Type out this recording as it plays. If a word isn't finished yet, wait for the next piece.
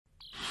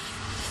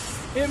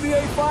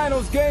NBA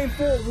Finals Game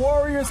 4,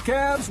 Warriors,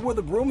 Cavs. Will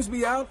the brooms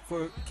be out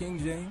for King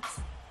James?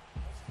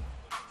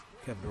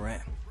 Kevin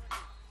Durant,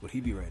 would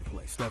he be ready to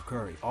play? Steph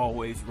Curry,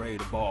 always ready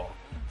to ball.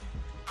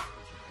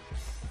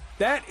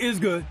 That is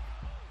good.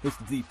 It's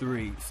the deep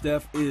three.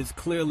 Steph is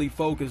clearly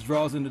focused,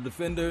 draws in the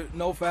defender.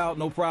 No foul,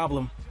 no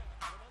problem.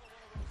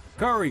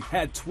 Curry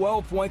had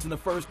 12 points in the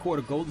first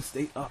quarter. Golden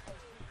State up.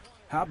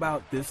 How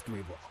about this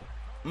three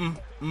ball?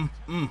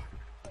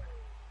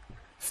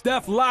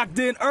 Steph locked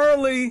in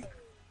early.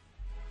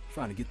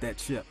 Trying to get that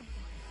chip.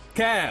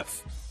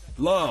 Cavs,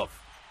 Love,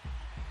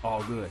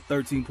 all good.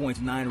 13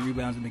 points, 9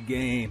 rebounds in the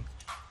game.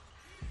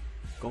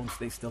 Golden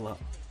State still up.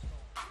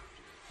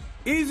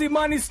 Easy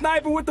money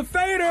sniper with the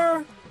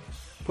fader.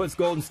 Puts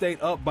Golden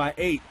State up by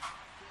 8.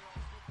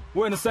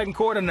 We're in the second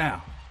quarter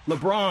now.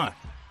 LeBron.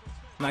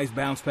 Nice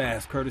bounce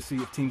pass, courtesy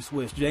of Team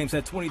Swiss. James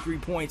had 23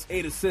 points,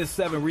 8 assists,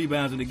 7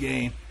 rebounds in the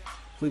game.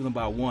 Cleveland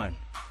by 1.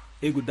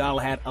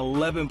 Iguodala had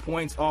 11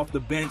 points off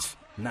the bench.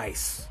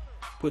 Nice.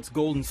 Puts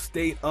Golden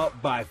State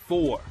up by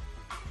 4.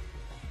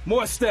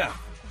 More Steph.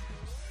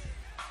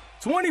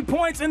 20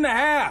 points in the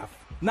half.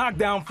 Knocked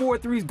down 4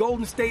 threes.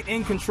 Golden State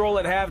in control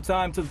at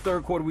halftime. To the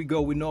third quarter we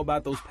go. We know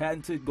about those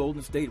patented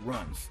Golden State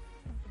runs.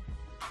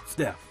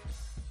 Steph.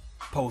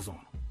 Pose on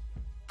him.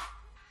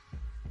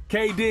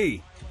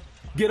 KD.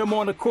 Get him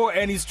on the court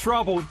and he's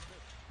troubled.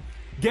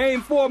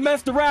 Game 4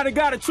 messed around and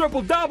got a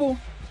triple-double.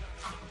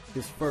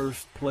 His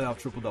first playoff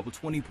triple-double.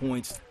 20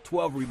 points,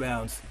 12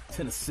 rebounds,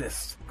 10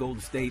 assists.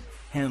 Golden State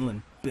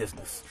handling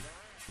business.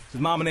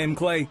 His mama named him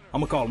Clay. I'm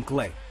going to call him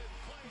Clay.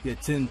 He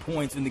had 10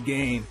 points in the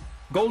game.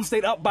 Golden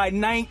State up by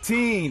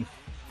 19.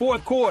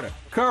 Fourth quarter.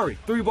 Curry,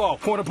 3-ball,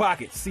 corner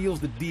pocket. Seals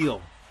the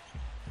deal.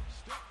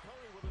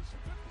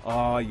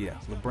 Oh, yeah.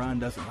 LeBron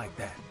doesn't like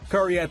that.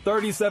 Curry had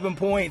 37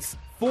 points,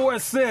 4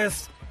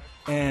 assists.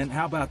 And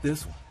how about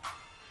this one?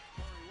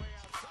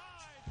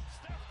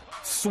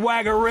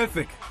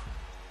 Swaggerific.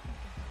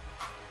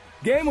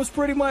 Game was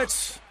pretty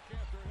much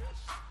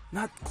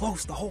not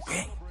close the whole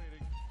game.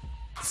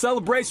 The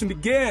celebration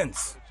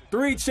begins.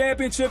 3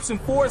 championships in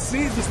 4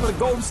 seasons for the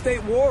Golden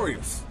State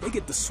Warriors. They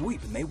get the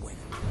sweep and they win.